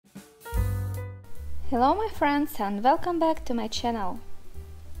Hello my friends and welcome back to my channel.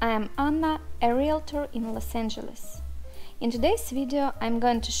 I am Anna, a realtor in Los Angeles. In today's video I'm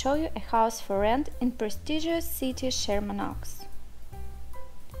going to show you a house for rent in prestigious city Sherman Oaks.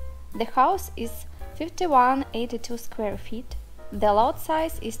 The house is 5182 square feet. The lot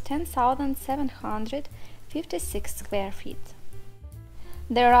size is 10,756 square feet.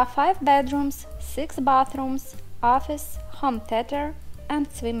 There are 5 bedrooms, 6 bathrooms, office, home theater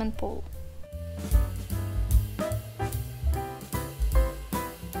and swimming pool.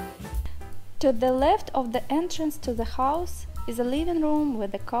 To the left of the entrance to the house is a living room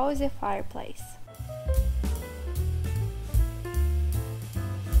with a cozy fireplace.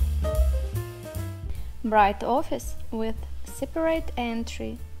 Bright office with separate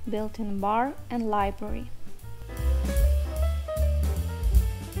entry, built-in bar and library.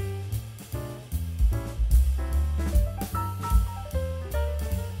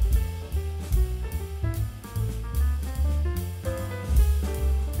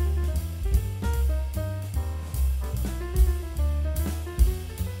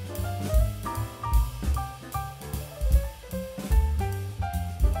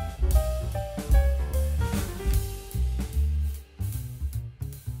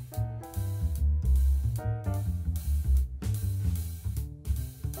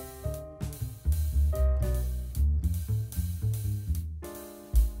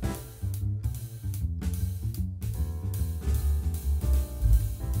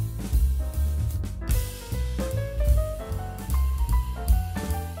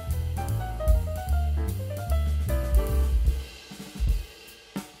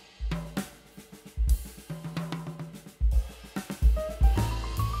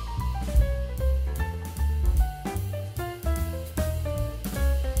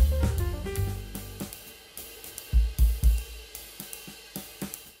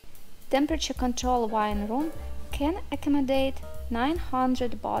 Temperature control wine room can accommodate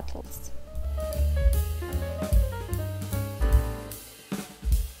 900 bottles.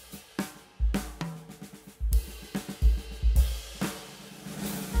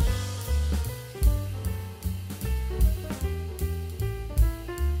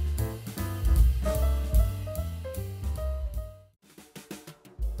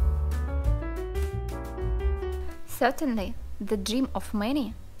 Certainly, the dream of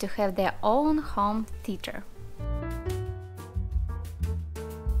many to have their own home theater.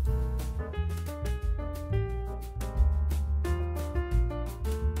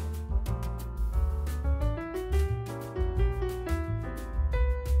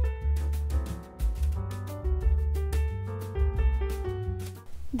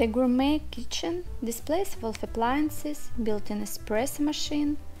 The gourmet kitchen displays with appliances, built-in espresso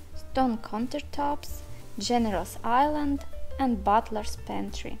machine, stone countertops, generous island, and butler's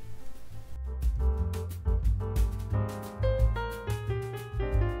pantry.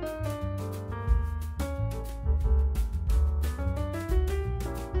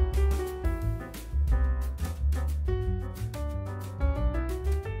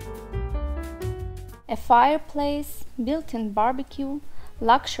 A fireplace, built-in barbecue,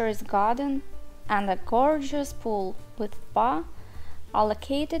 luxurious garden, and a gorgeous pool with spa are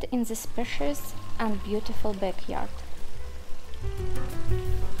located in the spacious and beautiful backyard.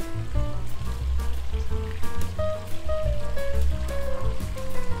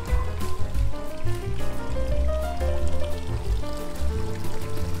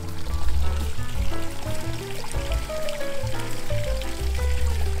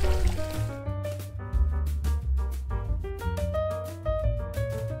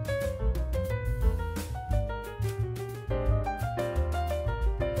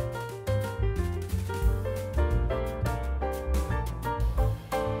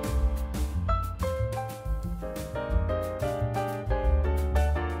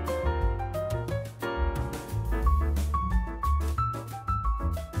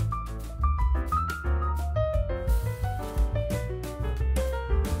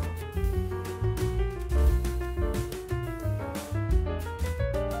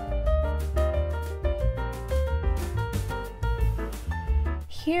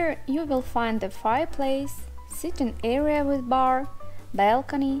 Here you will find a fireplace, sitting area with bar,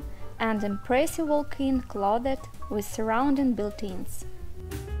 balcony and impressive walk-in closet with surrounding built-ins.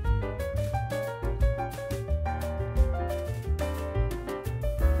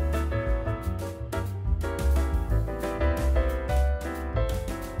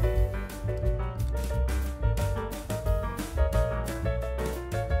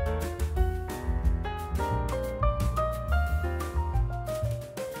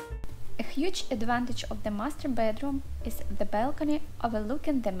 A huge advantage of the master bedroom is the balcony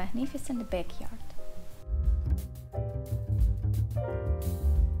overlooking the magnificent backyard.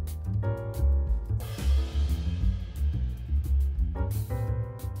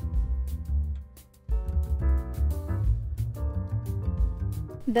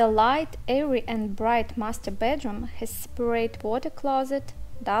 The light, airy and bright master bedroom has separate water closet,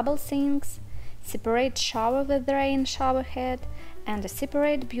 double sinks, separate shower with rain shower head, and a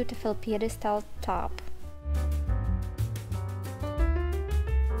separate beautiful pedestal tub.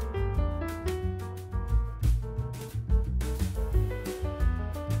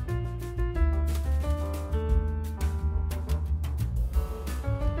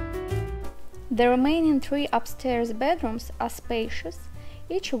 The remaining 3 upstairs bedrooms are spacious,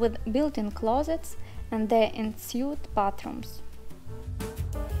 each with built-in closets and their ensuite bathrooms.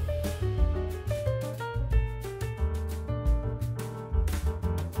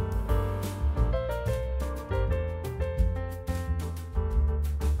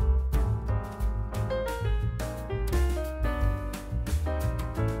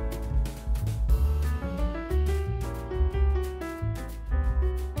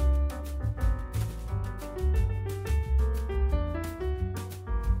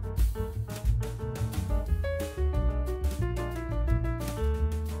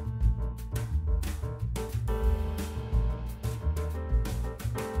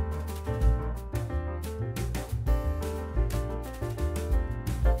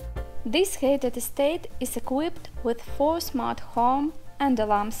 This gated estate is equipped with 4 smart home and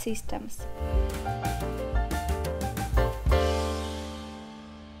alarm systems.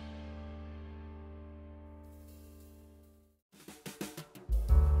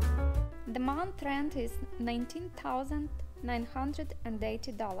 The month rent is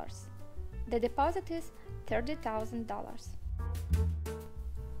 $19,980. The deposit is $30,000.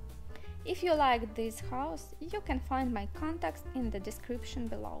 If you like this house, you can find my contacts in the description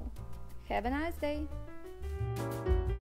below. Have a nice day!